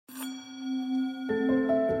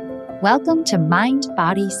Welcome to Mind,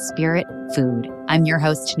 Body, Spirit, Food. I'm your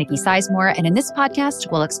host, Nikki Sizemore, and in this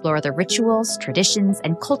podcast, we'll explore the rituals, traditions,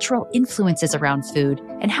 and cultural influences around food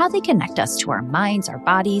and how they connect us to our minds, our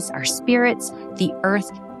bodies, our spirits, the earth,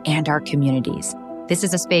 and our communities. This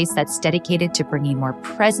is a space that's dedicated to bringing more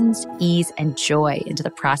presence, ease, and joy into the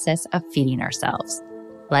process of feeding ourselves.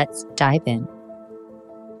 Let's dive in.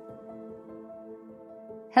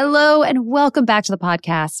 Hello and welcome back to the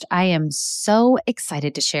podcast. I am so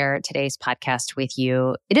excited to share today's podcast with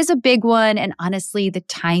you. It is a big one, and honestly, the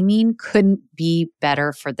timing couldn't be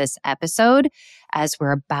better for this episode as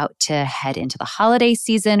we're about to head into the holiday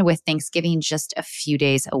season with Thanksgiving just a few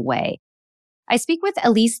days away. I speak with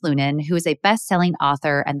Elise Loehnen, who is a best-selling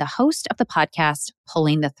author and the host of the podcast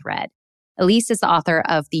Pulling the Thread. Elise is the author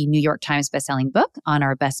of the New York Times bestselling book On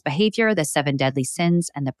Our Best Behavior, The 7 Deadly Sins,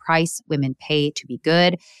 and the Price Women Pay to Be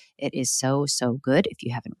Good. It is so good if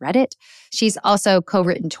you haven't read it. She's also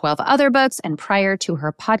co-written 12 other books, and prior to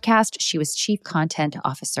her podcast, she was Chief Content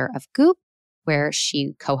Officer of Goop, where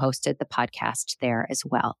she co-hosted the podcast there as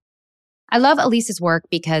well. I love Elise's work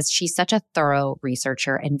because she's such a thorough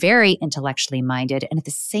researcher and very intellectually minded. And at the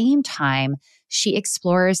same time, she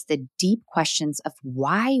explores the deep questions of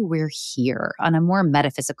why we're here on a more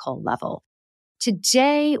metaphysical level.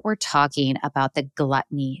 Today, we're talking about the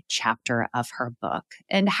gluttony chapter of her book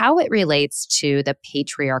and how it relates to the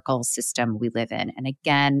patriarchal system we live in. And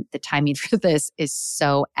again, the timing for this is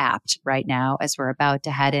so apt right now as we're about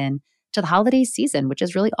to head in to the holiday season, which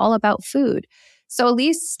is really all about food. So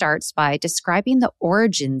Elise starts by describing the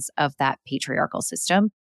origins of that patriarchal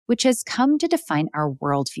system, which has come to define our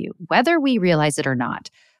worldview, whether we realize it or not.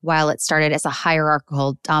 While it started as a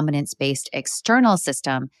hierarchical, dominance-based external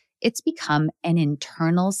system, it's become an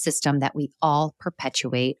internal system that we all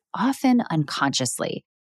perpetuate, often unconsciously.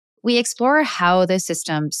 We explore how the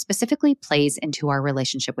system specifically plays into our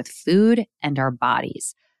relationship with food and our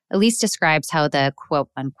bodies. Elise describes how the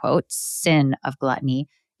quote-unquote sin of gluttony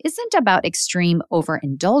isn't about extreme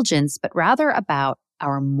overindulgence, but rather about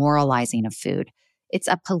our moralizing of food. It's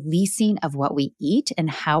a policing of what we eat and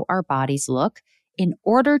how our bodies look in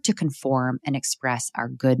order to conform and express our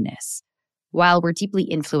goodness. While we're deeply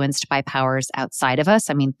influenced by powers outside of us,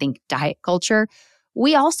 think diet culture,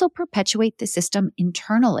 we also perpetuate the system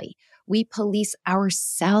internally. We police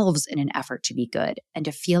ourselves in an effort to be good and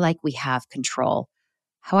to feel like we have control.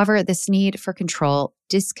 However, this need for control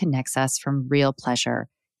disconnects us from real pleasure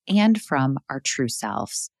and from our true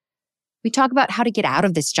selves. We talk about how to get out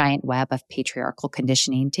of this giant web of patriarchal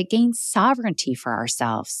conditioning to gain sovereignty for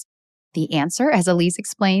ourselves. The answer, as Elise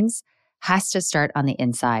explains, has to start on the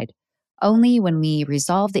inside. Only when we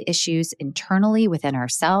resolve the issues internally within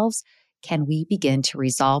ourselves can we begin to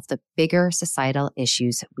resolve the bigger societal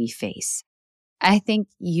issues we face. I think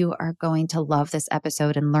you are going to love this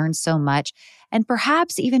episode and learn so much, and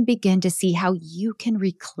perhaps even begin to see how you can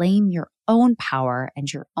reclaim your own power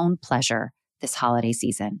and your own pleasure this holiday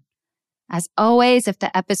season. As always, if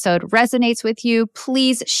the episode resonates with you,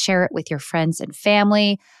 please share it with your friends and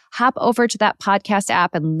family. Hop over to that podcast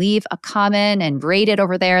app and leave a comment and rate it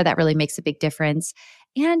over there. That really makes a big difference.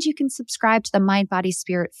 And you can subscribe to the Mind, Body,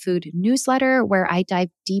 Spirit, Food newsletter, where I dive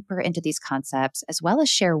deeper into these concepts, as well as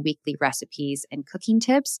share weekly recipes and cooking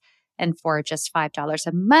tips. And for just $5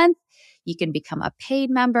 a month, you can become a paid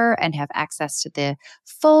member and have access to the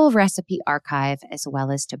full recipe archive, as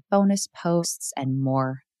well as to bonus posts and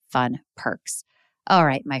more fun perks. All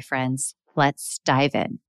right, my friends, let's dive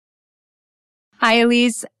in. Hi,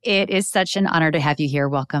 Elise. It is such an honor to have you here.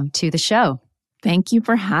 Welcome to the show. Thank you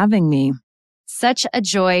for having me. Such a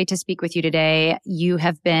joy to speak with you today. You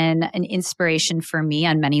have been an inspiration for me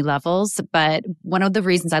on many levels, but one of the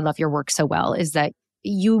reasons I love your work so well is that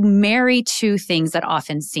you marry two things that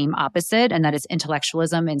often seem opposite, and that is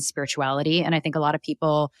intellectualism and spirituality. And I think a lot of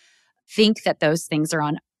people think that those things are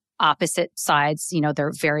on opposite sides.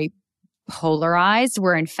 They're very polarized,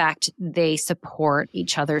 where in fact they support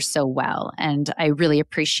each other so well. And I really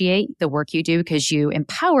appreciate the work you do because you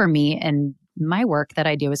empower me in my work that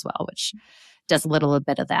I do as well, which does a little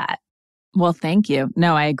bit of that. Well, thank you.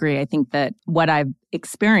 No, I agree. I think that what I've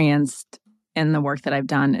experienced in the work that I've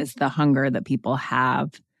done is the hunger that people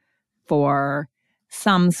have for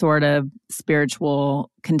some sort of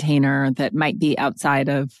spiritual container that might be outside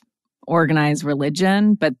of organized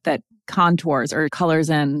religion, but that contours or colors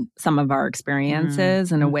in some of our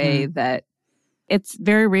experiences in a way that it's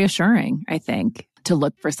very reassuring, I think, to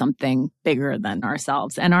look for something bigger than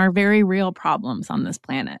ourselves and our very real problems on this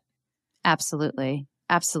planet. Absolutely.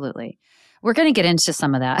 Absolutely. We're going to get into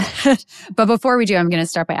some of that. But before we do, I'm going to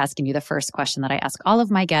start by asking you the first question that I ask all of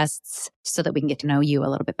my guests so that we can get to know you a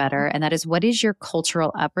little bit better. And that is, what is your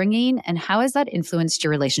cultural upbringing and how has that influenced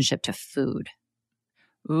your relationship to food?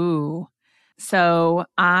 Ooh. So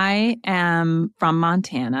I am from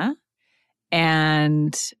Montana,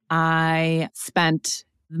 and I spent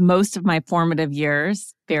most of my formative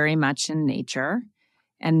years very much in nature,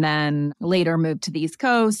 and then later moved to the East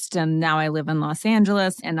Coast, and now I live in Los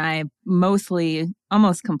Angeles, and I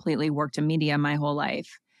almost completely worked in media my whole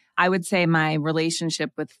life. I would say my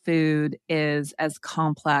relationship with food is as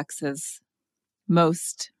complex as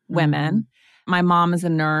most women. My mom is a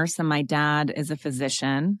nurse and my dad is a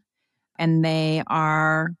physician, and they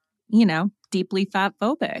are, deeply fat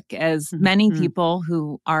phobic, as many people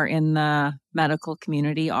who are in the medical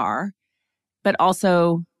community are, but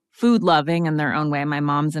also food loving in their own way. My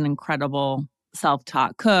mom's an incredible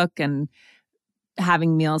self-taught cook, and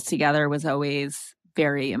having meals together was always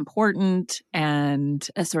very important and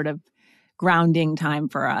a sort of grounding time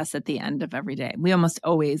for us at the end of every day. We almost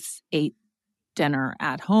always ate dinner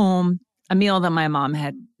at home, a meal that my mom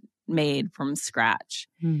had made from scratch.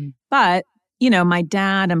 But, my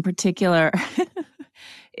dad in particular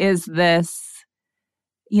is this,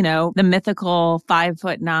 the mythical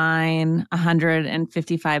 5'9",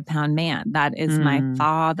 155-pound man. That is my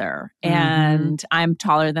father. And I'm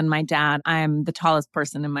taller than my dad. I'm the tallest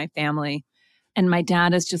person in my family. And my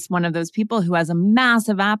dad is just one of those people who has a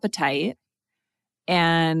massive appetite.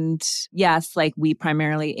 And yes, we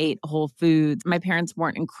primarily ate whole foods. My parents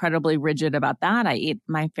weren't incredibly rigid about that. I ate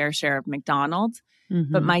my fair share of McDonald's.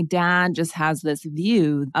 But my dad just has this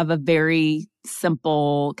view of a very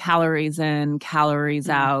simple calories in, calories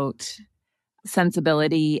out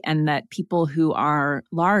sensibility, and that people who are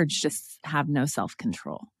large just have no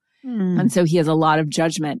self-control. And so he has a lot of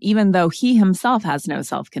judgment, even though he himself has no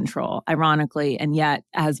self-control, ironically, and yet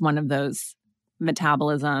has one of those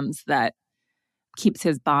metabolisms that keeps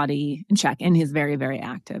his body in check, and he's very, very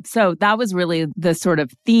active. So that was really the sort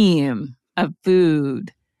of theme of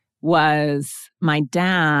food, was my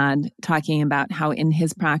dad talking about how in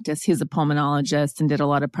his practice, he's a pulmonologist and did a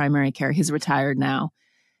lot of primary care. He's retired now,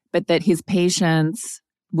 but that his patients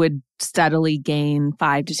would steadily gain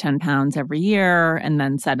 5 to 10 pounds every year. And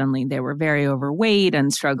then suddenly they were very overweight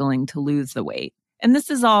and struggling to lose the weight. And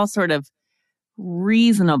this is all sort of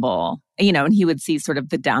reasonable, and he would see sort of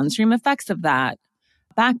the downstream effects of that: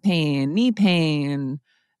 back pain, knee pain,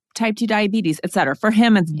 type 2 diabetes, et cetera. For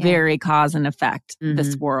him, it's very cause and effect,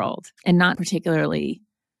 this world, and not particularly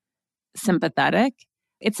sympathetic.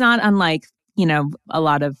 It's not unlike, a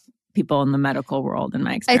lot of people in the medical world, in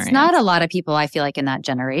my experience. It's not a lot of people, I feel like, in that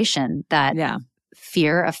generation, that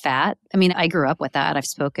fear of fat. I mean, I grew up with that. I've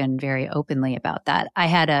spoken very openly about that. I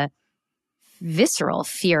had a visceral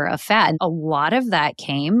fear of fat. And a lot of that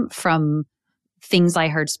came from things I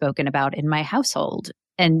heard spoken about in my household.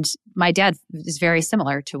 And my dad is very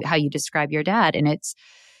similar to how you describe your dad. And it's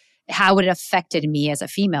how it affected me as a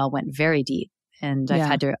female went very deep. And I've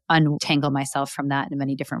had to untangle myself from that in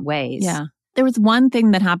many different ways. Yeah. There was one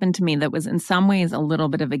thing that happened to me that was in some ways a little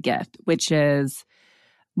bit of a gift, which is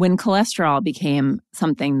when cholesterol became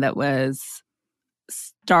something that was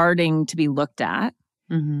starting to be looked at.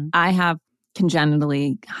 I have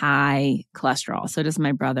congenitally high cholesterol. So does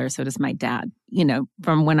my brother. So does my dad.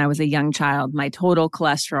 From when I was a young child, my total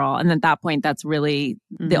cholesterol. And at that point, that's really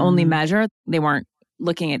the only measure. They weren't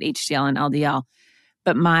looking at HDL and LDL.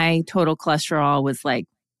 But my total cholesterol was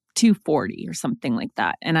 240 or something like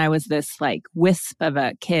that. And I was this wisp of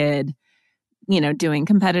a kid, doing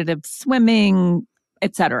competitive swimming,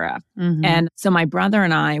 et cetera. And so my brother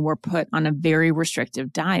and I were put on a very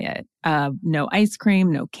restrictive diet of no ice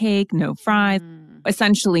cream, no cake, no fries,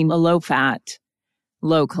 essentially a low-fat,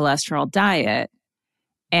 low-cholesterol diet.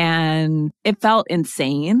 And it felt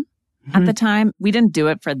insane at the time. We didn't do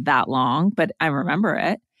it for that long, but I remember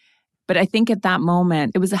it. But I think at that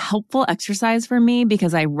moment, it was a helpful exercise for me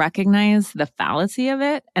because I recognized the fallacy of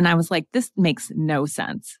it. And I was like, this makes no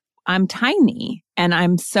sense. I'm tiny and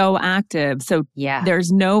I'm so active. So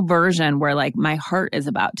there's no version where my heart is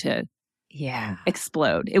about to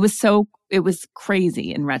explode. It was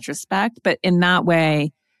crazy in retrospect, but in that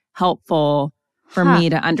way, helpful for me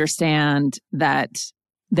to understand that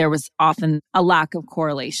there was often a lack of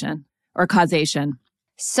correlation or causation.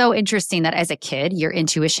 So interesting that as a kid, your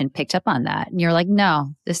intuition picked up on that. And you're like,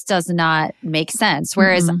 no, this does not make sense.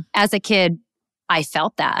 Whereas as a kid, I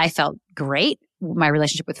felt that. I felt great. My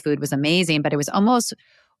relationship with food was amazing, but it was almost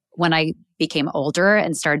when I became older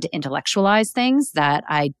and started to intellectualize things that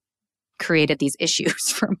I created these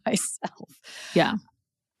issues for myself. Yeah.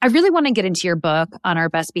 I really want to get into your book on our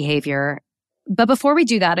best behavior. But before we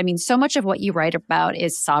do that, I mean, so much of what you write about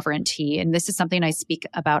is sovereignty. And this is something I speak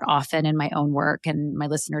about often in my own work. And my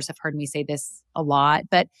listeners have heard me say this a lot.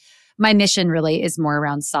 But my mission really is more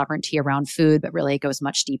around sovereignty around food, but really it goes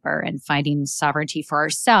much deeper and finding sovereignty for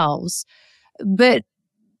ourselves. But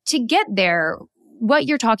to get there, what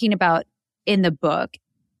you're talking about in the book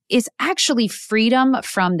is actually freedom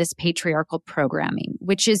from this patriarchal programming,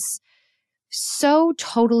 which is so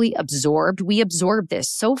totally absorbed. We absorb this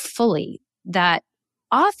so fully that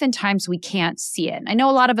oftentimes we can't see it. And I know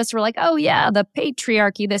a lot of us were like, oh yeah, the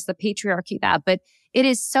patriarchy this, the patriarchy that, but it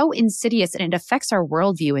is so insidious and it affects our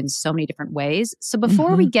worldview in so many different ways. So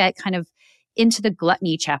before we get kind of into the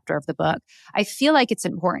gluttony chapter of the book, I feel like it's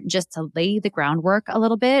important just to lay the groundwork a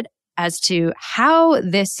little bit as to how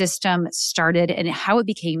this system started and how it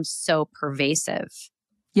became so pervasive.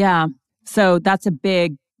 Yeah. So that's a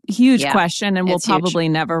huge question, and we'll probably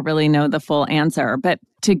never really know the full answer. But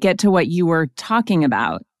to get to what you were talking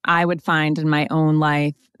about, I would find in my own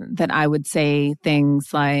life that I would say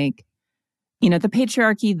things like, the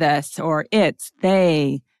patriarchy this, or it's,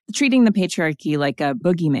 they, treating the patriarchy like a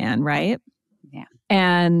boogeyman, right? Yeah.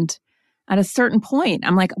 And at a certain point,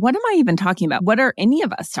 I'm like, what am I even talking about? What are any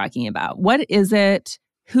of us talking about? What is it?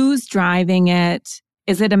 Who's driving it?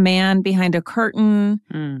 Is it a man behind a curtain?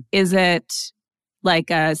 Is it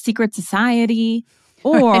like a secret society?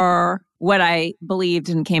 Or what I believed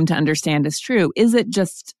and came to understand is true, is it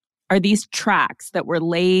just, are these tracks that were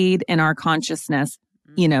laid in our consciousness,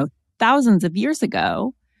 thousands of years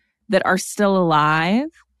ago that are still alive?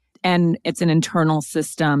 And it's an internal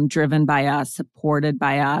system driven by us, supported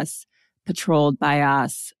by us, patrolled by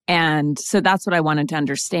us. And so that's what I wanted to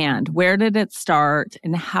understand. Where did it start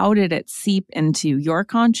and how did it seep into your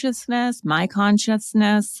consciousness, my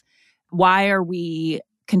consciousness? Why are we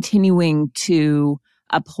continuing to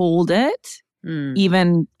uphold it,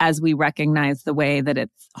 even as we recognize the way that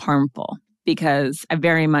it's harmful? Because I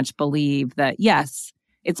very much believe that, yes,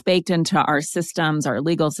 it's baked into our systems, our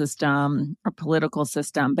legal system, our political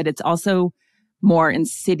system, but it's also more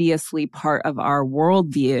insidiously part of our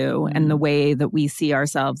worldview and the way that we see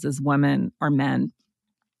ourselves as women or men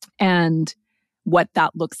and what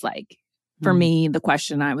that looks like. For me, the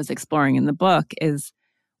question I was exploring in the book is,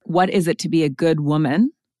 what is it to be a good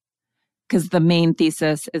woman? Because the main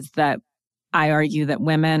thesis is that I argue that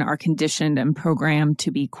women are conditioned and programmed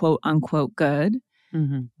to be quote unquote good,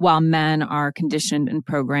 while men are conditioned and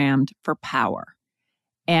programmed for power.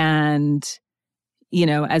 And,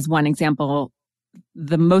 as one example,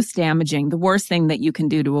 the most damaging, the worst thing that you can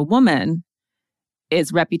do to a woman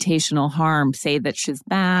is reputational harm. Say that she's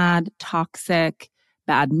bad, toxic,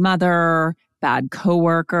 bad mother, bad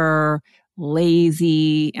coworker,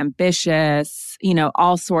 lazy, ambitious,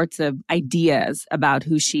 all sorts of ideas about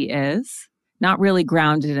who she is, not really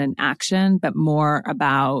grounded in action, but more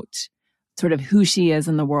about sort of who she is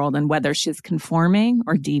in the world and whether she's conforming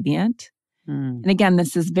or deviant. And again,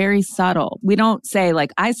 this is very subtle. We don't say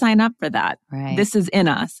like, I sign up for that. Right. This is in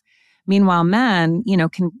us. Meanwhile, men,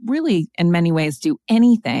 can really in many ways do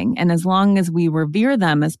anything. And as long as we revere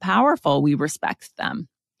them as powerful, we respect them.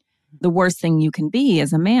 The worst thing you can be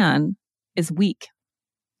as a man is weak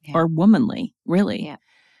or womanly, really. Yeah.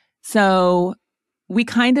 So we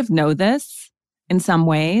kind of know this in some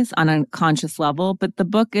ways on a conscious level, but the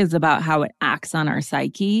book is about how it acts on our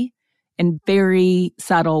psyche in very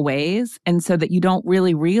subtle ways. And so that you don't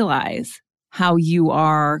really realize how you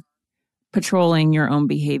are patrolling your own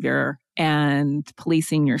behavior and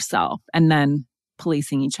policing yourself and then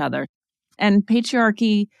policing each other. And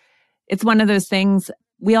patriarchy, it's one of those things,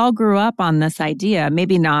 we all grew up on this idea,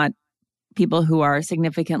 maybe not people who are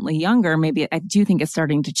significantly younger. Maybe I do think it's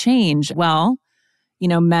starting to change. Well,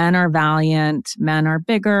 men are valiant, men are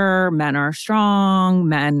bigger, men are strong,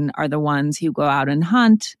 men are the ones who go out and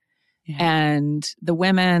hunt. Yeah. And the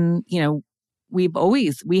women,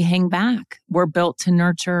 we hang back. We're built to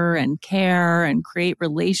nurture and care and create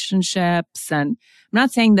relationships. And I'm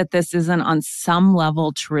not saying that this isn't on some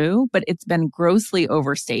level true, but it's been grossly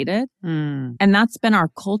overstated. And that's been our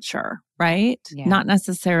culture, right? Yeah. Not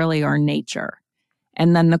necessarily our nature.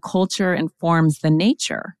 And then the culture informs the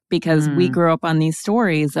nature because we grew up on these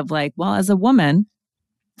stories of like, well, as a woman,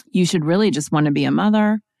 you should really just want to be a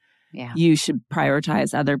mother. Yeah. You should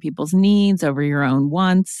prioritize other people's needs over your own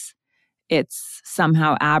wants. It's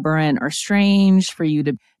somehow aberrant or strange for you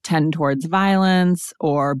to tend towards violence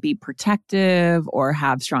or be protective or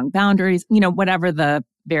have strong boundaries, whatever the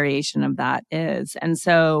variation of that is. And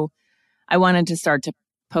so I wanted to start to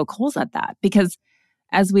poke holes at that because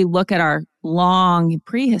as we look at our long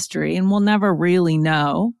prehistory, and we'll never really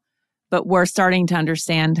know, but we're starting to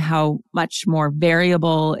understand how much more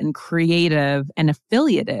variable and creative and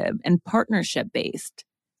affiliative and partnership based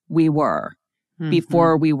we were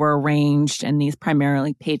before we were arranged in these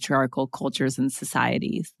primarily patriarchal cultures and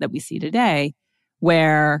societies that we see today,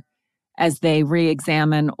 where as they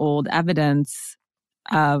re-examine old evidence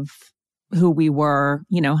of who we were,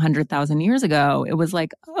 100,000 years ago, it was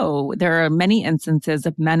like, oh, there are many instances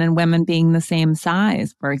of men and women being the same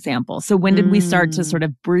size, for example. So when did we start to sort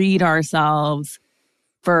of breed ourselves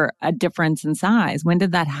for a difference in size? When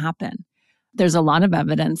did that happen? There's a lot of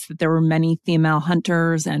evidence that there were many female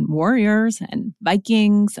hunters and warriors and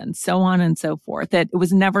Vikings and so on and so forth, that it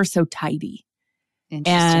was never so tidy.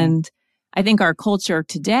 And I think our culture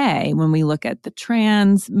today, when we look at the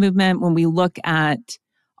trans movement, when we look at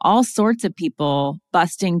all sorts of people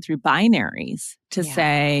busting through binaries to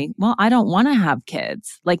say, well, I don't want to have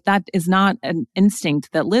kids. Like, that is not an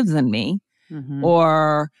instinct that lives in me.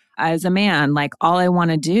 Or as a man, like, all I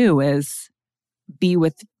want to do is be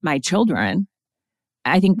with my children.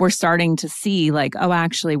 I think we're starting to see like, oh,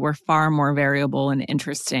 actually, we're far more variable and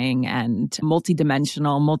interesting and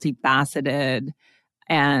multidimensional, multifaceted,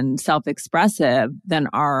 and self-expressive than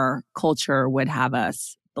our culture would have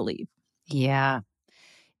us believe. Yeah.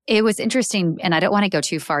 It was interesting, and I don't want to go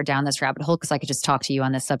too far down this rabbit hole because I could just talk to you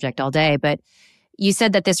on this subject all day, but you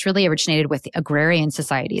said that this really originated with agrarian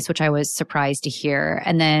societies, which I was surprised to hear.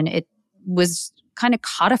 And then it was kind of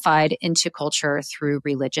codified into culture through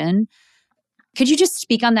religion. Could you just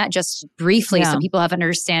speak on that just briefly so people have an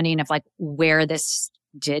understanding of like where this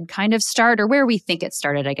did kind of start, or where we think it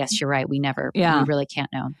started? I guess you're right. We really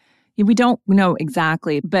can't know. We don't know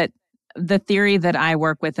exactly, but the theory that I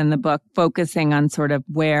work with in the book, focusing on sort of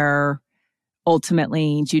where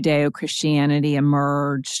ultimately Judeo-Christianity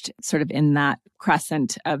emerged sort of in that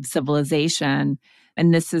crescent of civilization.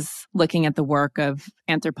 And this is looking at the work of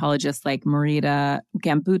anthropologists like Marita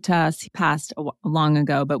Gambutas. He passed long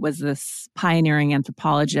ago, but was this pioneering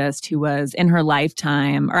anthropologist who was in her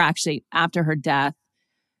lifetime, or actually after her death,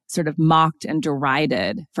 sort of mocked and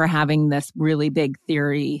derided for having this really big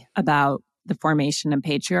theory about the formation of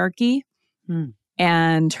patriarchy.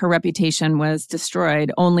 And her reputation was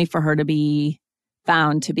destroyed only for her to be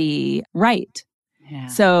found to be right.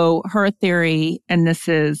 So her theory, and this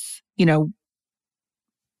is,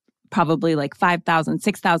 probably like 5,000,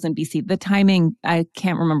 6,000 BC. The timing, I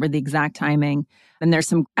can't remember the exact timing. And there's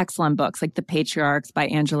some excellent books like The Patriarchs by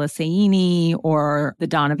Angela Saini, or The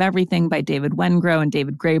Dawn of Everything by David Wengrow and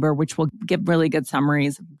David Graeber, which will give really good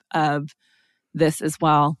summaries of this as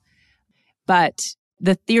well. But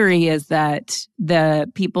the theory is that the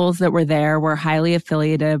peoples that were there were highly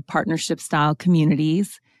affiliative, partnership-style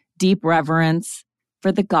communities, deep reverence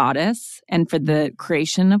for the goddess and for the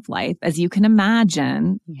creation of life. As you can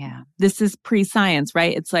imagine, this is pre-science,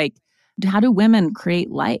 right? It's like, how do women create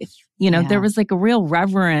life? There was like a real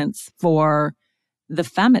reverence for the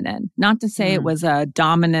feminine. Not to say it was a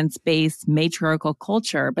dominance-based matriarchal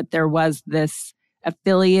culture, but there was this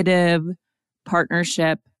affiliative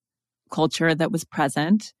partnership culture that was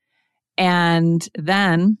present. And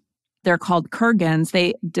then they're called Kurgans.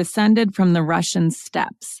 They descended from the Russian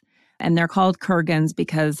steppes. And they're called Kurgans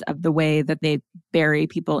because of the way that they bury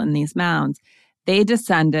people in these mounds. They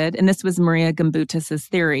descended, and this was Maria Gambutas'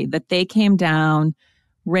 theory, that they came down,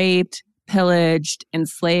 raped, pillaged,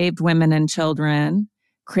 enslaved women and children,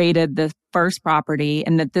 created the first property,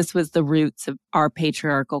 and that this was the roots of our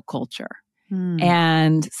patriarchal culture.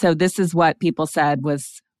 And so this is what people said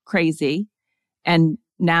was crazy. And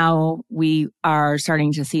now we are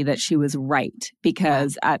starting to see that she was right,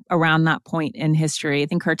 because at around that point in history, I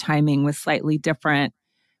think her timing was slightly different.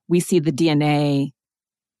 We see the DNA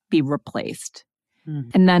be replaced.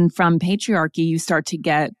 And then from patriarchy, you start to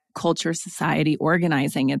get culture, society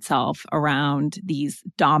organizing itself around these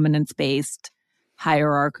dominance-based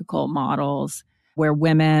hierarchical models where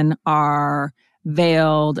women are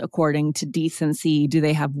veiled according to decency. Do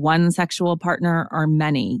they have one sexual partner or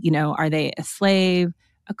many? Are they a slave,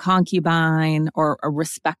 a concubine, or a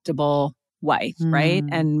respectable wife, right?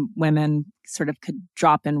 And women sort of could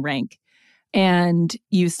drop in rank. And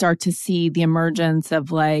you start to see the emergence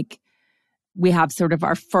of like, we have sort of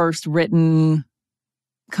our first written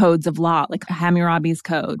codes of law, like Hammurabi's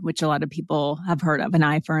Code, which a lot of people have heard of, an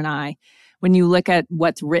eye for an eye. When you look at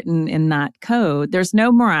what's written in that code, there's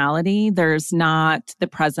no morality. There's not the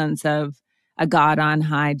presence of a God on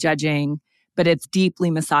high judging, but it's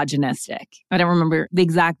deeply misogynistic. I don't remember the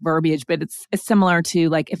exact verbiage, but it's similar to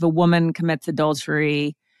like if a woman commits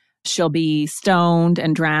adultery, she'll be stoned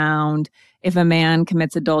and drowned. If a man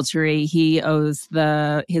commits adultery, he owes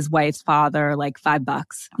his wife's father like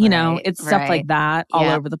 $5. You know, it's stuff like that all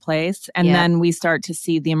over the place. And then we start to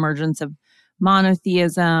see the emergence of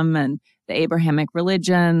monotheism and the Abrahamic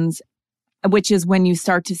religions, which is when you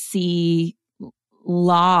start to see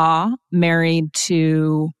law married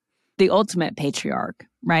to the ultimate patriarch,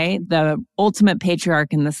 right? The ultimate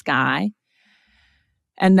patriarch in the sky.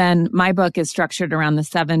 And then my book is structured around the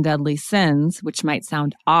 7 deadly sins, which might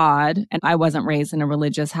sound odd. And I wasn't raised in a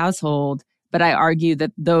religious household, but I argue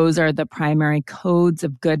that those are the primary codes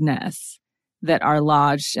of goodness that are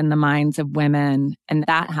lodged in the minds of women. And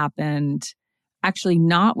that happened actually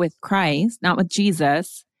not with Christ, not with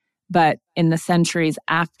Jesus, but in the centuries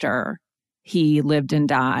after he lived and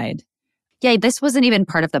died. Yeah, this wasn't even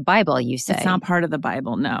part of the Bible, you say. It's not part of the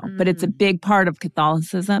Bible, no. But it's a big part of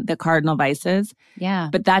Catholicism, the cardinal vices. Yeah.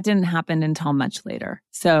 But that didn't happen until much later.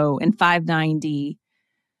 So in 590,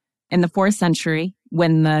 in the 4th century,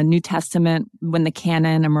 when the New Testament, when the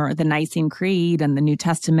canon or the Nicene Creed and the New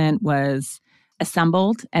Testament was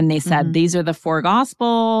assembled, and they said, these are the 4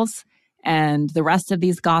 Gospels, and the rest of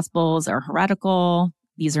these Gospels are heretical.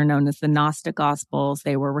 These are known as the Gnostic Gospels.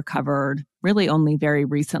 They were recovered really only very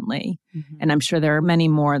recently. And I'm sure there are many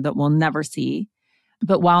more that we'll never see.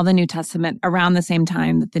 But while the New Testament, around the same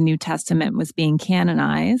time that the New Testament was being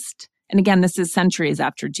canonized, and again, this is centuries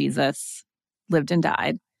after Jesus lived and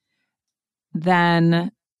died,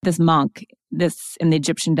 then this monk, in the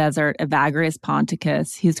Egyptian desert, Evagrius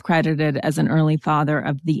Ponticus, who's credited as an early father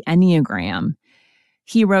of the Enneagram,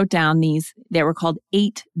 he wrote down they were called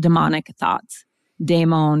 8 demonic thoughts.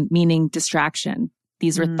 Daemon, meaning distraction.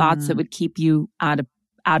 These are thoughts that would keep you out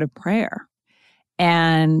of prayer.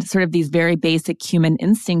 And sort of these very basic human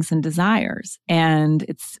instincts and desires. And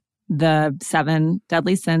it's the 7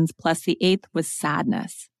 deadly sins plus the 8th was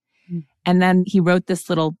sadness. And then he wrote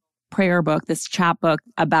this little prayer book, this chapbook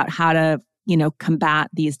about how to,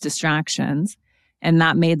 combat these distractions. And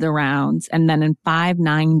that made the rounds. And then in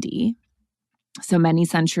 590, so many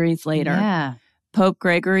centuries later, Pope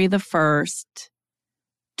Gregory I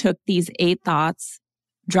took these 8 thoughts,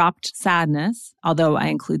 dropped sadness, although I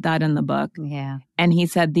include that in the book. Yeah. And he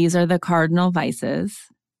said, these are the cardinal vices.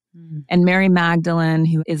 And Mary Magdalene,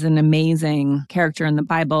 who is an amazing character in the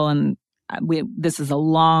Bible, and this is I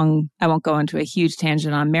won't go into a huge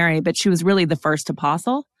tangent on Mary, but she was really the first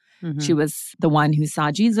apostle. She was the one who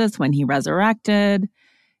saw Jesus when he resurrected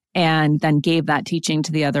and then gave that teaching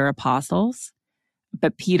to the other apostles.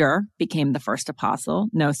 But Peter became the first apostle,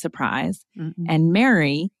 no surprise. And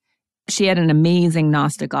Mary, she had an amazing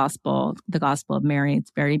Gnostic gospel, the Gospel of Mary.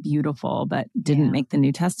 It's very beautiful, but didn't make the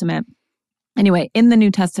New Testament. Anyway, in the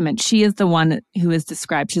New Testament, she is the one who is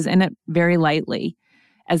described, she's in it very lightly,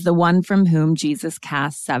 as the one from whom Jesus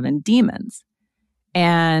cast 7 demons.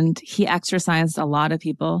 And he exorcised a lot of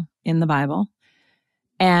people in the Bible.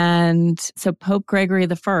 And so Pope Gregory I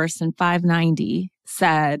in 590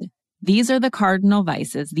 said, these are the cardinal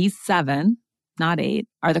vices. These 7, not 8,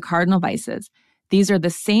 are the cardinal vices. These are the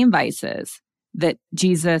same vices that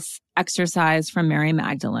Jesus exorcised from Mary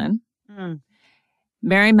Magdalene.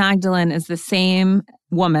 Mary Magdalene is the same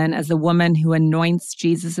woman as the woman who anoints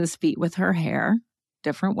Jesus's feet with her hair.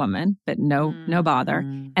 Different woman, but no bother.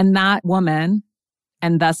 And that woman,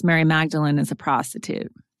 and thus Mary Magdalene, is a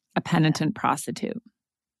prostitute, a penitent prostitute.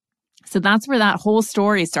 So that's where that whole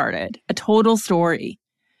story started, a total story.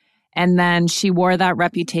 And then she wore that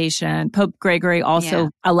reputation. Pope Gregory also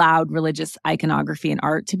allowed religious iconography and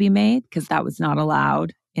art to be made because that was not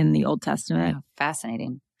allowed in the Old Testament. Oh,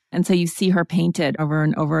 fascinating. And so you see her painted over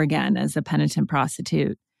and over again as a penitent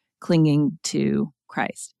prostitute clinging to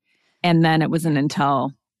Christ. And then it wasn't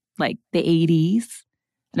until like the 80s,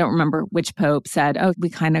 I don't remember which pope said, oh, we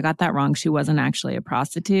kind of got that wrong. She wasn't actually a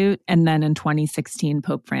prostitute. And then in 2016,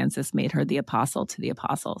 Pope Francis made her the apostle to the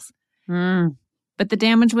apostles. But the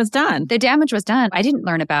damage was done. The damage was done. I didn't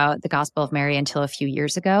learn about the Gospel of Mary until a few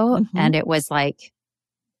years ago. And it was like,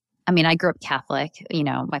 I grew up Catholic.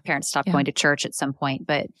 My parents stopped going to church at some point.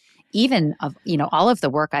 But even of, all of the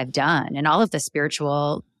work I've done and all of the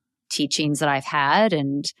spiritual teachings that I've had,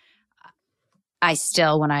 and I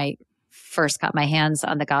still, when I first got my hands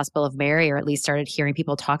on the Gospel of Mary, or at least started hearing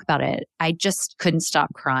people talk about it, I just couldn't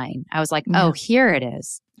stop crying. I was like, oh, here it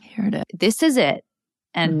is. Here it is. This is it.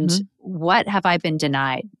 And what have I been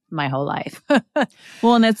denied my whole life?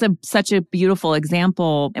 Well, and it's such a beautiful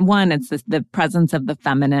example. And one, it's the presence of the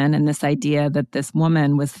feminine and this idea that this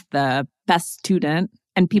woman was the best student.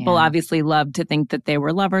 And people obviously love to think that they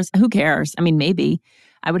were lovers. Who cares? Maybe.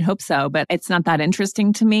 I would hope so, but it's not that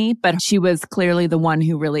interesting to me. But she was clearly the one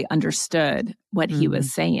who really understood what he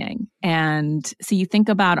was saying. And so you think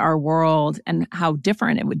about our world and how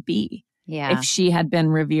different it would be if she had been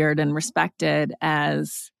revered and respected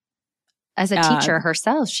as a teacher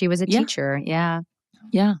herself. She was a teacher. Yeah.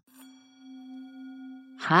 Yeah.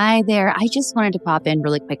 Hi there. I just wanted to pop in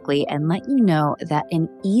really quickly and let you know that an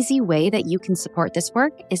easy way that you can support this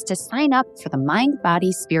work is to sign up for the Mind,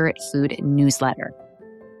 Body, Spirit, Food newsletter.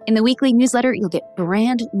 In the weekly newsletter, you'll get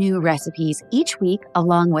brand new recipes each week,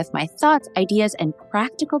 along with my thoughts, ideas, and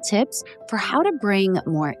practical tips for how to bring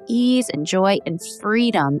more ease and joy and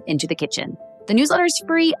freedom into the kitchen. The newsletter is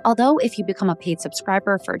free, although if you become a paid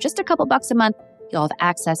subscriber for just a couple bucks a month, you'll have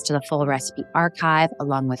access to the full recipe archive,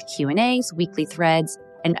 along with Q&As, weekly threads,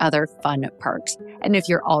 and other fun perks. And if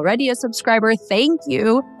you're already a subscriber, thank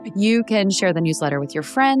you. You can share the newsletter with your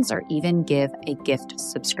friends or even give a gift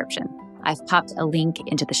subscription. I've popped a link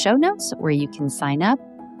into the show notes where you can sign up.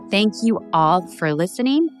 Thank you all for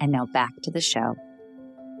listening. And now back to the show.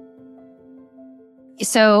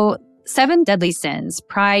 So 7 deadly sins: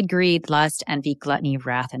 pride, greed, lust, envy, gluttony,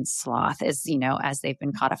 wrath, and sloth, as they've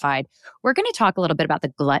been codified. We're going to talk a little bit about the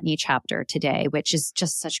gluttony chapter today, which is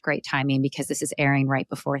just such great timing because this is airing right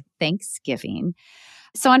before Thanksgiving.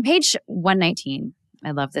 So on page 119,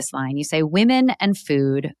 I love this line. You say, "Women and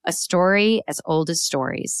food, a story as old as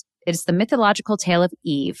stories. It is the mythological tale of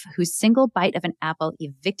Eve, whose single bite of an apple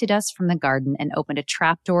evicted us from the garden and opened a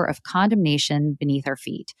trapdoor of condemnation beneath our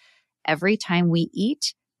feet. Every time we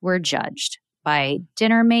eat, we're judged by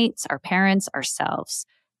dinner mates, our parents, ourselves.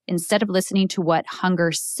 Instead of listening to what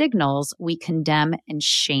hunger signals, we condemn and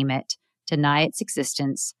shame it, deny its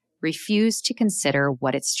existence, refuse to consider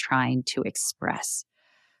what it's trying to express."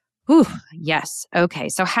 Whew, yes. Okay.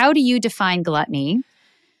 So how do you define gluttony?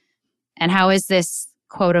 And how is this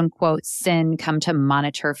quote unquote sin come to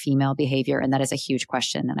monitor female behavior? And that is a huge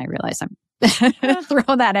question. And I realize I'm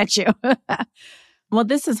throwing that at you. Well,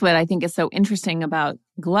 this is what I think is so interesting about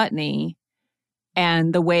gluttony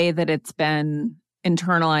and the way that it's been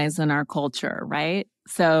internalized in our culture, right?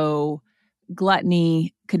 So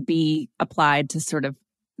gluttony could be applied to sort of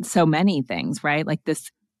so many things, right? Like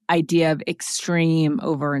this idea of extreme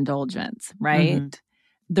overindulgence, right?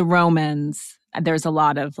 Mm-hmm. The Romans, there's a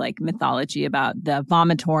lot of like mythology about the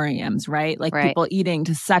vomitoriums, right? Like people eating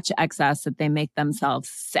to such excess that they make themselves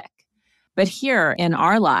sick. But here in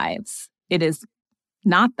our lives, it is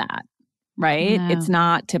not that, right? No. It's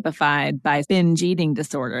not typified by binge eating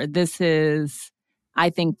disorder. This is, I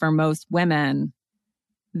think for most women,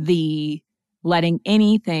 the letting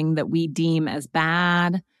anything that we deem as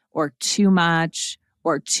bad or too much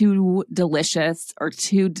or too delicious or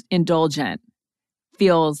too indulgent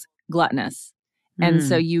feels gluttonous. And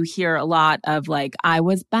so you hear a lot of like, I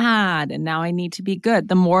was bad and now I need to be good.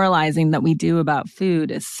 The moralizing that we do about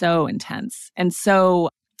food is so intense. And so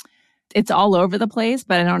it's all over the place,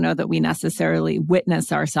 but I don't know that we necessarily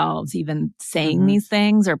witness ourselves even saying these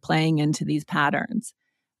things or playing into these patterns.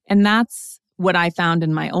 And that's what I found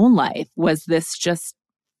in my own life was this just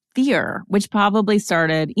fear, which probably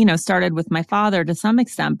started with my father to some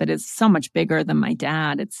extent, but it's so much bigger than my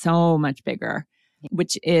dad. It's so much bigger,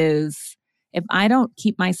 which is if I don't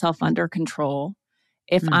keep myself under control,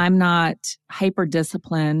 if I'm not hyper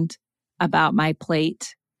disciplined about my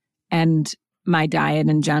plate and my diet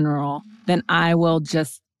in general, then I will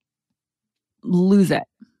just lose it,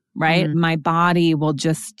 right? My body will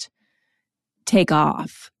just take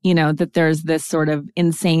off, that there's this sort of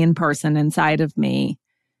insane person inside of me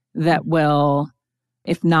that will,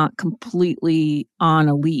 if not completely on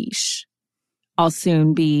a leash, I'll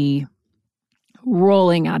soon be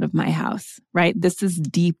rolling out of my house, right? This is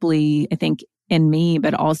deeply, I think, in me,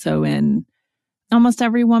 but also in almost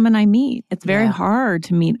every woman I meet. It's very hard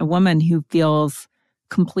to meet a woman who feels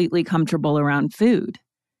completely comfortable around food.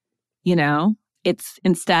 It's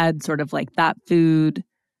instead sort of like that food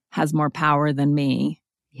has more power than me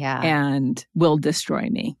and will destroy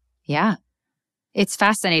me. Yeah. It's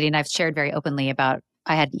fascinating. I've shared very openly about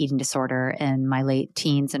I had an eating disorder in my late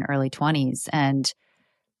teens and early 20s. And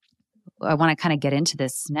I want to kind of get into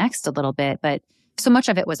this next a little bit, but so much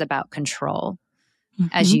of it was about control,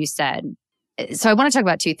 as you said. So I want to talk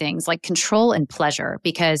about two things, like control and pleasure,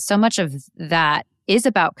 because so much of that is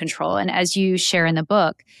about control. And as you share in the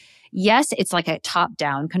book, yes, it's like a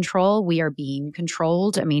top-down control. We are being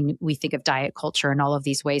controlled. I mean, we think of diet culture and all of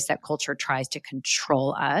these ways that culture tries to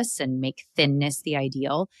control us and make thinness the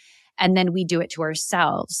ideal. And then we do it to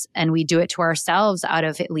ourselves. And we do it to ourselves out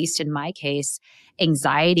of, at least in my case,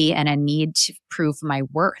 anxiety and a need to prove my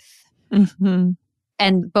worth.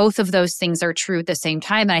 And both of those things are true at the same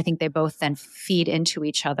time. And I think they both then feed into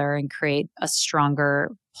each other and create a stronger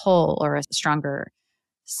pull or a stronger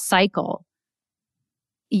cycle.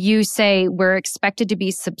 You say we're expected to be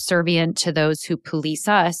subservient to those who police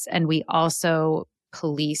us, and we also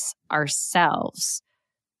police ourselves.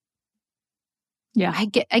 Yeah.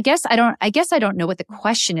 I guess I don't know what the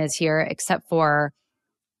question is here, except for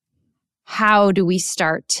how do we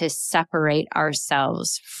start to separate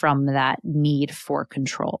ourselves from that need for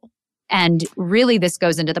control? And really, this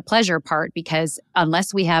goes into the pleasure part, because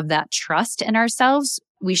unless we have that trust in ourselves,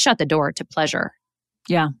 we shut the door to pleasure.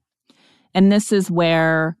 Yeah. And this is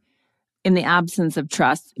where, in the absence of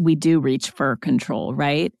trust, we do reach for control,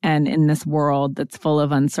 right? And in this world that's full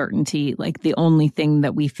of uncertainty, like the only thing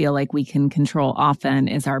that we feel like we can control often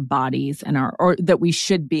is our bodies and or that we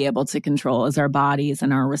should be able to control is our bodies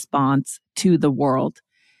and our response to the world.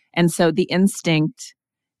 And so the instinct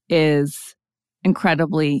is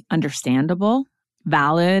incredibly understandable,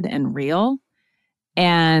 valid, and real.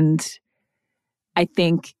 And I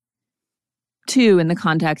think, too, in the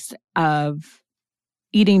context of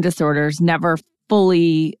eating disorders, never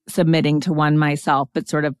fully submitting to one myself, but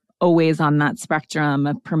sort of always on that spectrum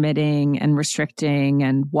of permitting and restricting,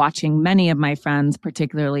 and watching many of my friends,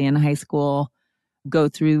 particularly in high school, go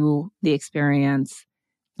through the experience.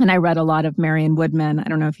 And I read a lot of Marion Woodman. I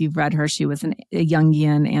don't know if you've read her. She was a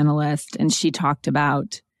Jungian analyst, and she talked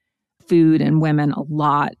about food and women a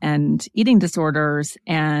lot and eating disorders.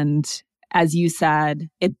 And as you said,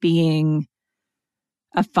 it being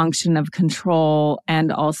a function of control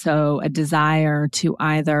and also a desire to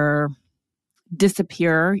either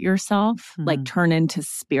disappear yourself, like turn into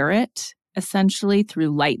spirit, essentially through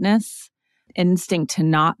lightness, instinct to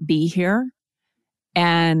not be here,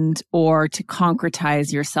 and or to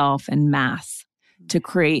concretize yourself in mass, to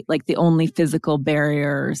create, like, the only physical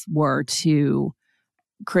barriers were to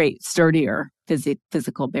create sturdier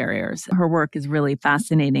physical barriers. Her work is really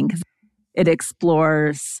fascinating because it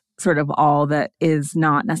explores sort of all that is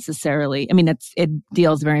not necessarily, I mean, it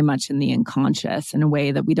deals very much in the unconscious in a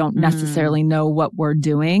way that we don't necessarily know what we're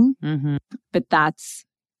doing, but that's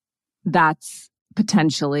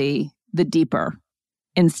potentially the deeper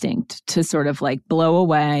instinct to sort of like blow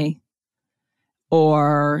away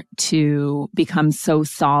or to become so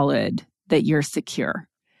solid that you're secure.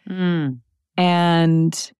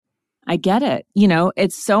 And I get it. You know,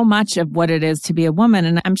 it's so much of what it is to be a woman.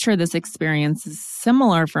 And I'm sure this experience is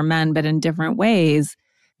similar for men, but in different ways,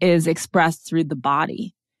 is expressed through the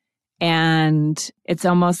body. And it's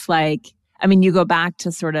almost like, I mean, you go back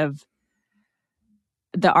to sort of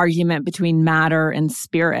the argument between matter and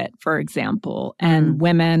spirit, for example, and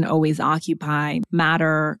women always occupy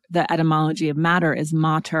matter. The etymology of matter is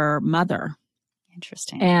mater, mother.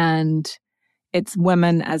 Interesting. And it's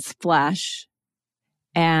women as flesh.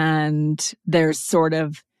 And there's sort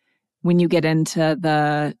of, when you get into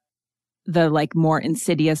the like more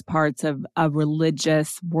insidious parts of a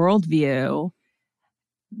religious worldview,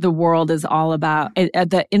 the world is all about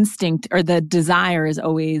the instinct, or the desire is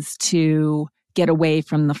always to get away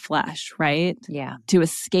from the flesh, right? Yeah. To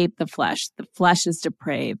escape the flesh. The flesh is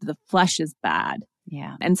depraved. The flesh is bad.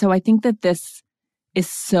 Yeah. And so I think that this is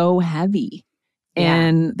so heavy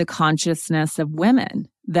in the consciousness of women,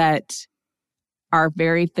 that our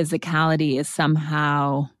very physicality is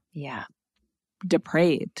somehow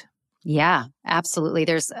depraved. Yeah, absolutely.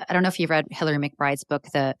 I don't know if you've read Hilary McBride's book,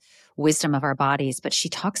 The Wisdom of Our Bodies, but she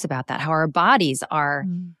talks about that, how our bodies are,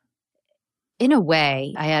 in a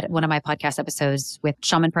way, I had one of my podcast episodes with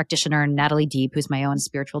shaman practitioner Natalie Deep, who's my own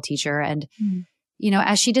spiritual teacher. And, you know,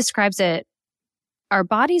 as she describes it, our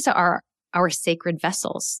bodies are our sacred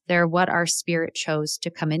vessels. They're what our spirit chose to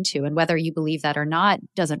come into. And whether you believe that or not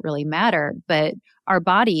doesn't really matter. But our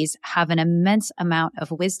bodies have an immense amount of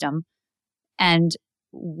wisdom. And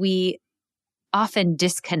we often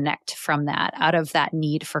disconnect from that out of that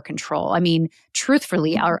need for control. I mean,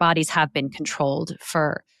 truthfully, our bodies have been controlled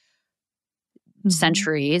for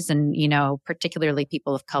centuries, and, you know, particularly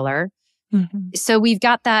people of color. So we've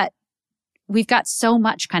got so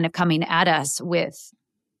much kind of coming at us with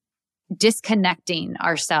disconnecting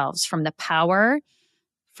ourselves from the power,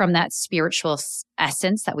 from that spiritual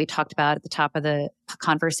essence that we talked about at the top of the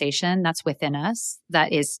conversation that's within us,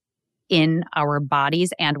 that is in our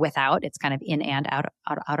bodies and without. It's kind of in and out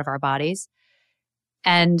of our bodies.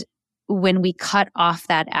 And when we cut off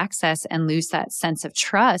that access and lose that sense of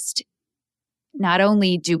trust, not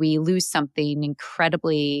only do we lose something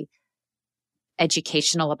incredibly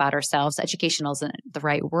educational about ourselves, educational isn't the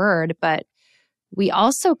right word, but we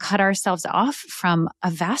also cut ourselves off from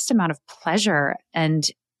a vast amount of pleasure and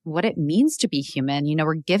what it means to be human.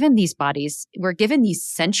 We're given these bodies, we're given these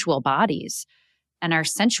sensual bodies, and our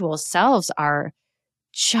sensual selves are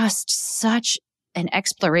just such an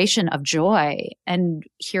exploration of joy. And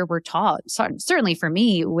here we're taught, certainly for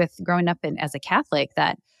me, with growing up as a Catholic,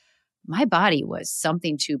 that my body was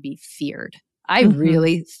something to be feared. I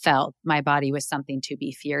really felt my body was something to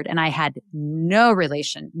be feared. And I had no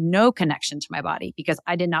relation, no connection to my body because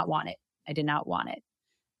I did not want it. I did not want it.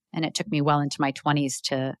 And it took me well into my 20s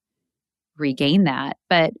to regain that.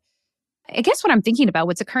 But I guess what I'm thinking about,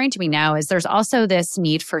 what's occurring to me now is there's also this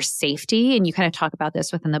need for safety. And you kind of talk about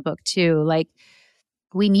this within the book too. Like,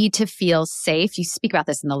 we need to feel safe. You speak about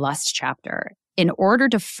this in the lust chapter. In order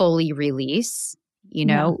to fully release,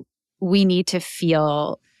 we need to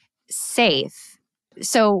feel safe.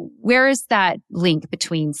 So where is that link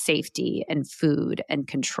between safety and food and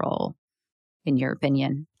control, in your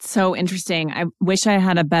opinion? So interesting. I wish I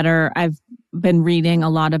had I've been reading a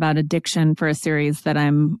lot about addiction for a series that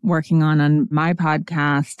I'm working on my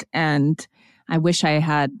podcast. And I wish I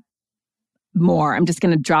had more. I'm just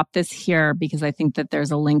going to drop this here because I think that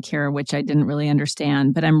there's a link here, which I didn't really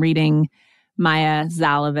understand. But I'm reading Maya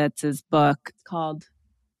Zalovitz's book. It's called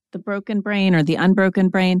The Broken Brain or The Unbroken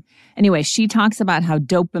Brain. Anyway, she talks about how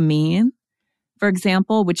dopamine, for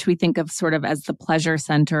example, which we think of sort of as the pleasure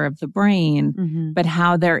center of the brain, but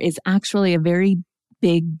how there is actually a very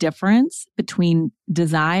big difference between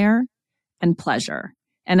desire and pleasure.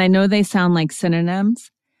 And I know they sound like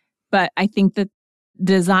synonyms, but I think that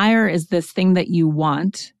desire is this thing that you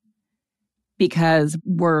want because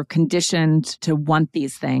we're conditioned to want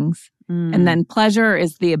these things. And then pleasure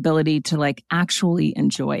is the ability to like actually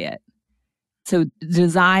enjoy it. So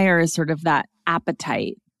desire is sort of that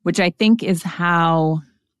appetite, which I think is how,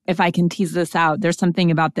 if I can tease this out, there's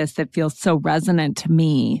something about this that feels so resonant to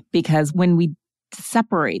me because when we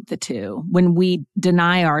separate the two, when we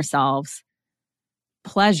deny ourselves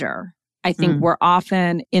pleasure, I think we're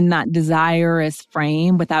often in that desirous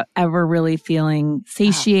frame without ever really feeling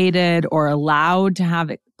satiated or allowed to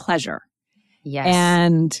have pleasure. Yes.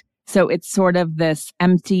 And so it's sort of this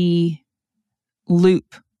empty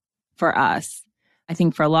loop for us, I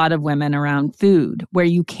think for a lot of women around food, where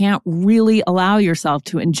you can't really allow yourself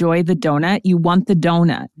to enjoy the donut. You want the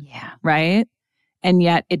donut, right? And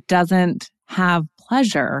yet it doesn't have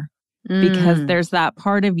pleasure because there's that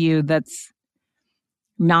part of you that's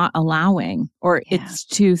not allowing or it's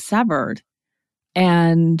too severed.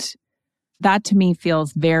 And that to me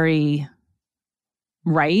feels very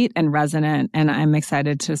right and resonant. And I'm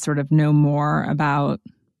excited to sort of know more about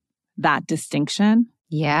that distinction.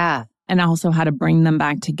 Yeah. And also how to bring them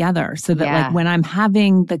back together so that like when I'm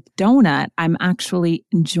having the donut, I'm actually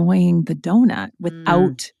enjoying the donut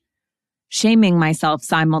without shaming myself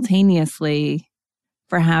simultaneously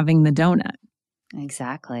for having the donut.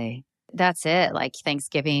 Exactly. That's it. Like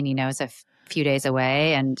Thanksgiving, is a few days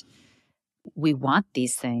away and we want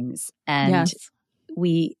these things. And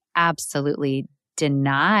we absolutely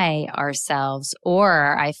deny ourselves,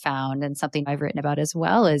 or I found, and something I've written about as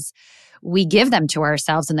well, is we give them to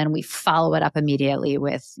ourselves and then we follow it up immediately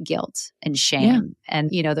with guilt and shame.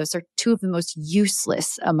 And, those are two of the most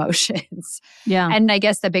useless emotions. And I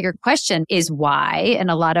guess the bigger question is why.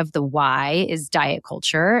 And a lot of the why is diet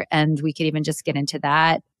culture. And we could even just get into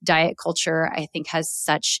that. Diet culture, I think, has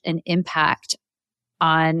such an impact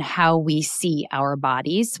on how we see our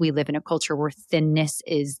bodies. We live in a culture where thinness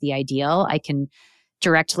is the ideal. I can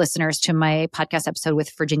direct listeners to my podcast episode with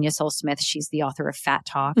Virginia Solsmith. She's the author of Fat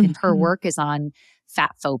Talk, and her work is on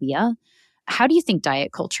fat phobia. How do you think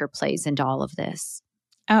diet culture plays into all of this?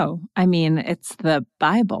 Oh, I mean, it's the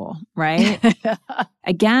Bible, right?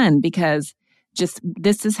 Again, because just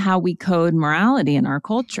this is how we code morality in our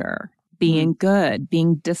culture. Being good,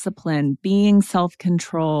 being disciplined, being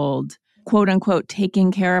self-controlled, quote unquote,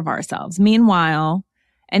 taking care of ourselves. Meanwhile,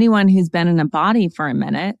 anyone who's been in a body for a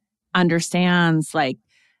minute understands, like,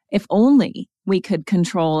 if only we could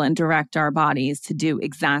control and direct our bodies to do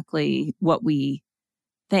exactly what we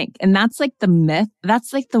think. And that's like the myth.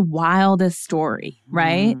 That's like the wildest story,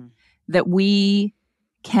 right? That we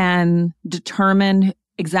can determine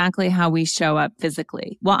exactly how we show up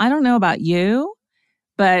physically. Well, I don't know about you,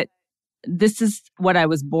 but this is what I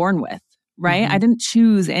was born with, right? I didn't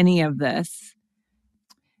choose any of this.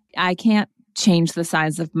 I can't change the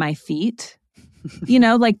size of my feet.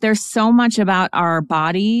 Like there's so much about our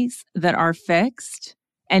bodies that are fixed.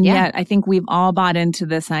 And yet I think we've all bought into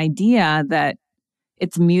this idea that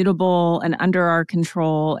it's mutable and under our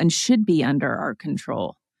control and should be under our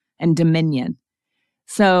control and dominion.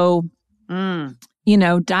 So,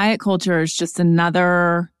 diet culture is just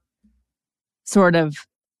another sort of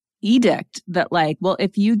edict that like, well,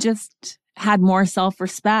 if you just had more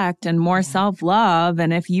self-respect and more self-love,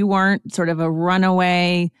 and if you weren't sort of a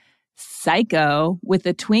runaway psycho with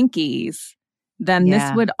the Twinkies, then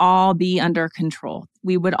this would all be under control.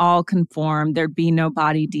 We would all conform. There'd be no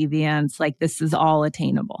body deviance. Like, this is all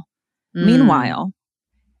attainable. Meanwhile,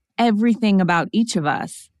 everything about each of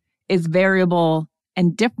us is variable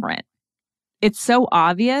and different. It's so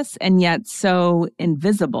obvious and yet so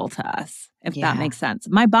invisible to us, if that makes sense.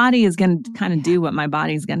 My body is going to kind of do what my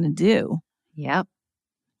body's going to do. Yep.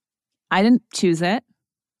 I didn't choose it.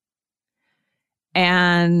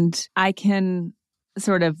 And I can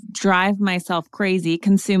sort of drive myself crazy,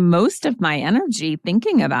 consume most of my energy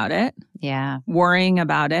thinking about it, worrying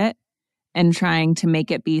about it, and trying to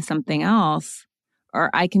make it be something else. Or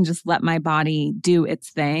I can just let my body do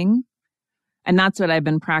its thing. And that's what I've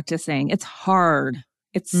been practicing. It's hard.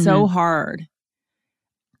 It's so hard.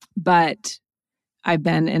 But I've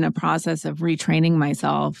been in a process of retraining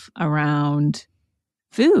myself around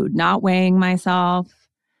food, not weighing myself,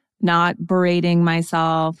 not berating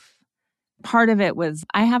myself. Part of it was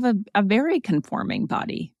I have a very conforming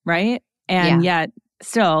body, right? And yet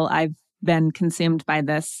still I've been consumed by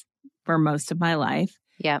this for most of my life.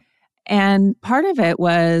 Yep. And part of it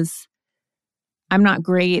was I'm not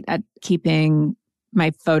great at keeping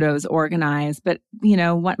my photos organized, but you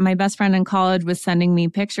know what? My best friend in college was sending me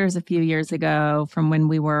pictures a few years ago from when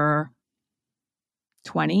we were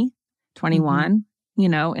 20, 21, you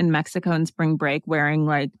know, in Mexico in spring break, wearing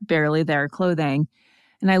like barely their clothing.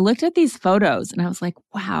 And I looked at these photos and I was like,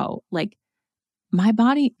 wow, like my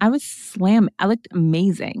body, I was slam. I looked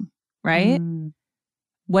amazing, right?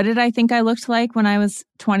 What did I think I looked like when I was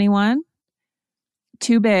 21?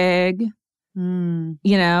 Too big. You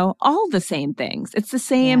know, all the same things. It's the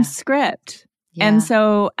same script. And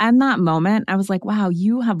so in that moment, I was like, wow,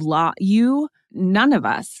 you have none of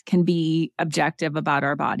us can be objective about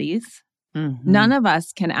our bodies. None of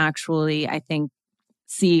us can actually, I think,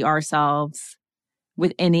 see ourselves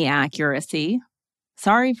with any accuracy.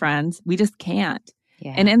 Sorry, friends, we just can't.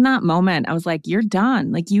 And in that moment, I was like, you're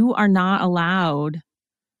done. Like, you are not allowed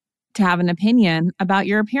to have an opinion about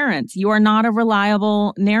your appearance. You are not a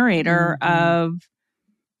reliable narrator of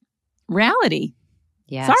reality.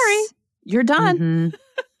 Sorry, you're done.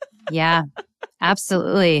 Yeah,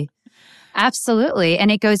 absolutely. Absolutely. And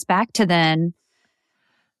it goes back to then,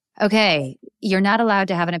 okay, you're not allowed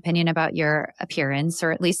to have an opinion about your appearance,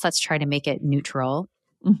 or at least let's try to make it neutral.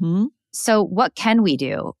 So what can we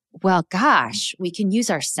do? Well, gosh, we can use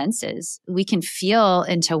our senses. We can feel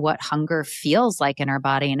into what hunger feels like in our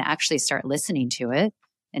body and actually start listening to it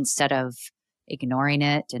instead of ignoring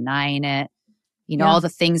it, denying it. You know, all the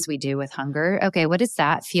things we do with hunger. Okay, what does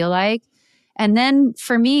that feel like? And then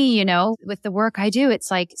for me, you know, with the work I do,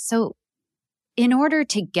 it's like, so in order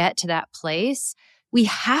to get to that place, we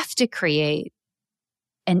have to create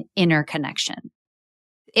an inner connection.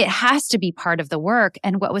 It has to be part of the work.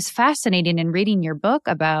 And what was fascinating in reading your book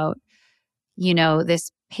about, you know,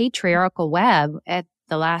 this patriarchal web at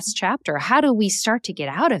the last chapter, how do we start to get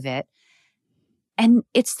out of it? And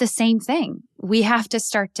it's the same thing. We have to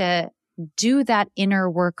start to do that inner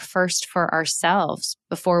work first for ourselves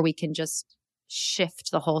before we can just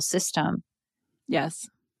shift the whole system. Yes.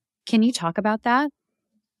 Can you talk about that?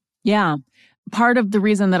 Yeah. Part of the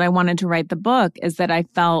reason that I wanted to write the book is that I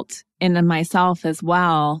felt in myself as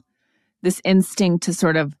well, this instinct to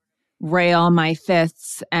sort of rail my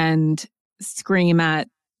fists and scream at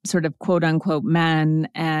sort of quote unquote men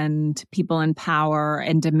and people in power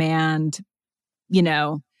and demand, you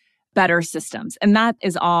know, better systems. And that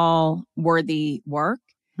is all worthy work.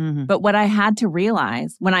 But what I had to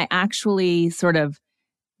realize when I actually sort of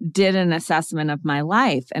did an assessment of my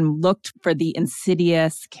life and looked for the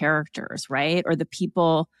insidious characters, right? Or the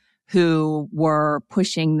people who were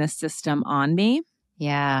pushing the system on me.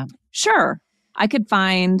 Yeah. Sure, I could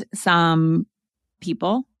find some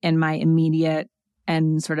people in my immediate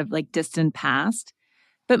and sort of like distant past.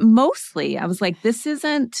 But mostly I was like, this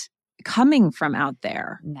isn't coming from out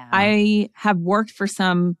there. No. I have worked for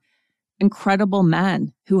some incredible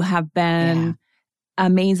men who have been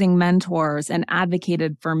amazing mentors and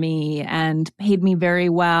advocated for me and paid me very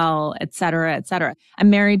well, et cetera, et cetera.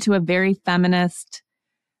 I'm married to a very feminist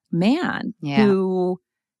man who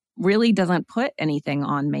really doesn't put anything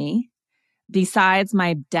on me. Besides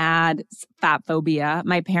my dad's fat phobia,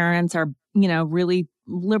 my parents are, you know, really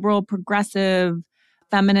liberal, progressive,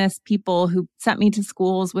 feminist people who sent me to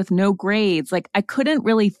schools with no grades. Like, I couldn't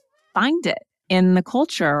really find it in the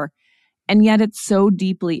culture. And yet it's so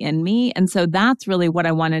deeply in me. And so that's really what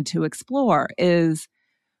I wanted to explore is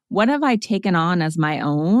what have I taken on as my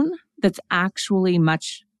own that's actually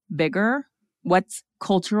much bigger? What's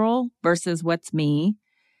cultural versus what's me?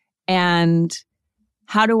 And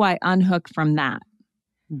how do I unhook from that?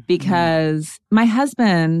 Because my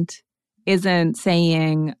husband isn't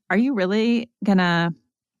saying, are you really going to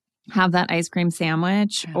have that ice cream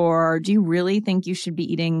sandwich? Or do you really think you should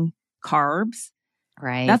be eating carbs?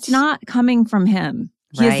 Right. That's not coming from him.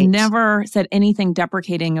 He has Right. never said anything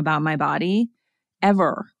deprecating about my body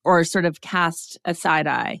ever, or sort of cast a side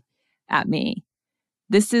eye at me.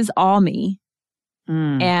 This is all me.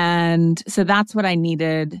 And so that's what I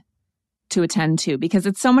needed to attend to, because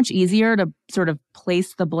it's so much easier to sort of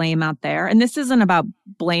place the blame out there. And this isn't about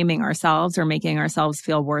blaming ourselves or making ourselves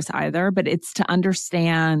feel worse either, but it's to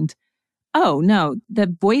understand, oh no,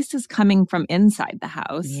 the voice is coming from inside the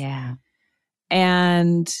house. Yeah.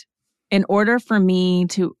 And in order for me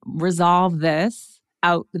to resolve this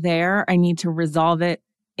out there, I need to resolve it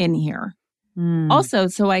in here. Also,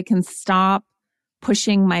 so I can stop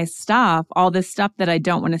pushing my stuff, all this stuff that I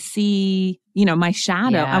don't want to see, you know, my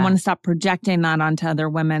shadow. Yeah. I want to stop projecting that onto other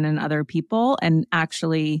women and other people and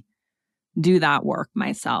actually do that work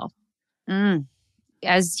myself.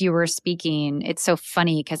 As you were speaking, it's so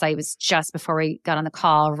funny because I was just before we got on the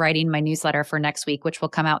call writing my newsletter for next week, which will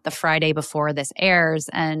come out the Friday before this airs.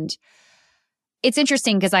 And it's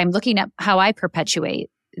interesting because I'm looking at how I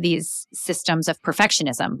perpetuate these systems of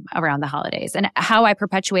perfectionism around the holidays and how I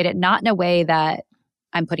perpetuate it, not in a way that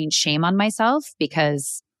I'm putting shame on myself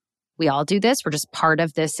because we all do this. We're just part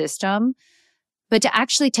of this system. But to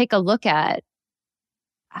actually take a look at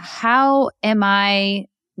how am I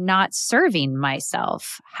not serving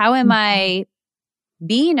myself? How am I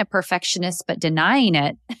being a perfectionist but denying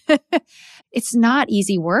it? It's not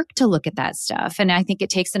easy work to look at that stuff. And I think it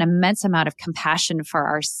takes an immense amount of compassion for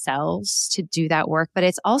ourselves to do that work. But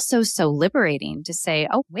it's also so liberating to say,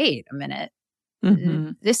 oh, wait a minute.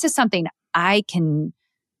 This is something I can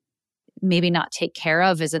maybe not take care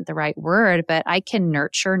of isn't the right word, but I can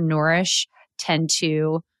nurture, nourish, tend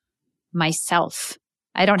to myself.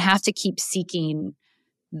 I don't have to keep seeking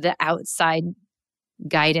the outside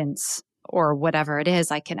guidance or whatever it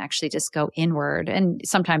is. I can actually just go inward. And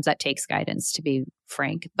sometimes that takes guidance, to be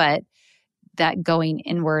frank, but that going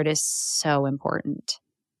inward is so important.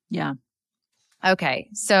 Yeah. Okay.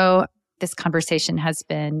 So this conversation has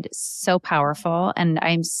been so powerful and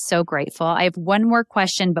I'm so grateful. I have one more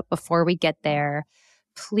question, but before we get there,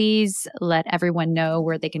 please let everyone know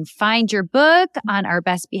where they can find your book on our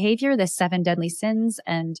best behavior, the 7 Deadly Sins,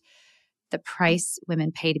 and the price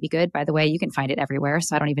women pay to be good. By the way, you can find it everywhere.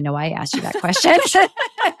 So I don't even know why I asked you that question.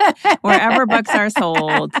 Wherever books are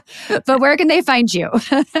sold. But where can they find you?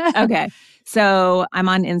 Okay. So I'm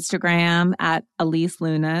on Instagram at Elise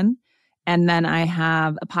Lunan. And then I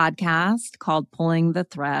have a podcast called Pulling the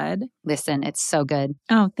Thread. Listen, it's so good.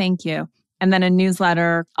 Oh, thank you. And then a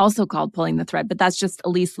newsletter also called Pulling the Thread, but that's just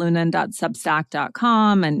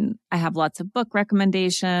eliselunan.substack.com. And I have lots of book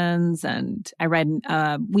recommendations and I write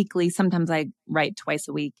weekly, sometimes I write twice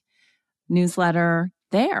a week, newsletter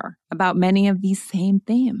there about many of these same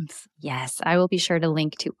themes. Yes, I will be sure to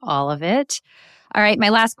link to all of it. All right, my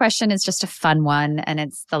last question is just a fun one, and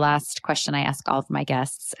it's the last question I ask all of my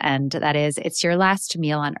guests, and that is, it's your last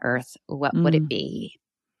meal on earth. What would it be?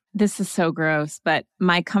 This is so gross, but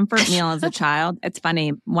my comfort meal as a child, it's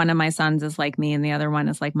funny. One of my sons is like me and the other one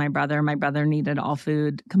is like my brother. My brother needed all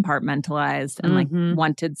food compartmentalized and like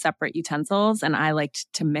wanted separate utensils. And I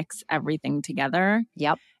liked to mix everything together.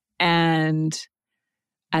 Yep. And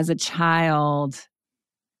as a child,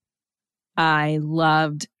 I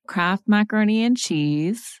loved Kraft macaroni and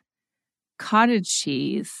cheese, cottage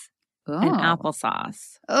cheese, and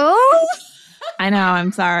applesauce. Oh, I know,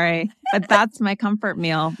 I'm sorry. But that's my comfort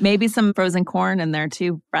meal. Maybe some frozen corn in there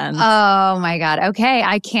too, friends. Oh my God. Okay.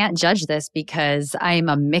 I can't judge this because I'm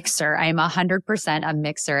a mixer. I'm 100% a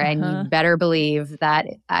mixer. And you better believe that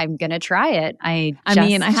I'm going to try it. I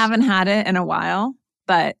mean, I haven't had it in a while,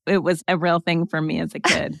 but it was a real thing for me as a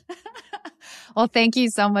kid. Well, thank you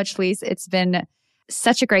so much, Lise. It's been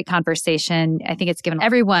such a great conversation. I think it's given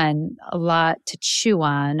everyone a lot to chew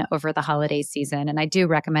on over the holiday season. And I do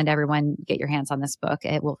recommend everyone get your hands on this book.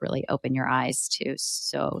 It will really open your eyes to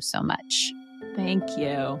so much. Thank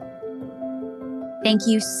you. Thank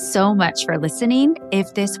you so much for listening.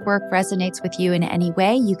 If this work resonates with you in any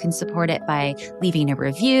way, you can support it by leaving a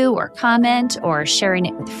review or comment or sharing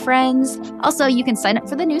it with friends. Also, you can sign up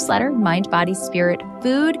for the newsletter, Mind, Body, Spirit,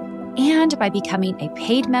 Food. And by becoming a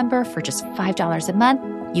paid member for just $5 a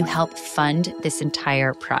month, you help fund this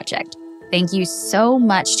entire project. Thank you so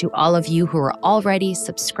much to all of you who are already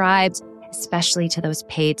subscribed, especially to those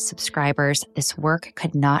paid subscribers. This work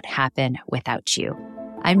could not happen without you.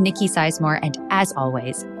 I'm Nikki Sizemore, and as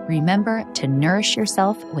always, remember to nourish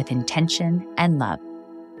yourself with intention and love.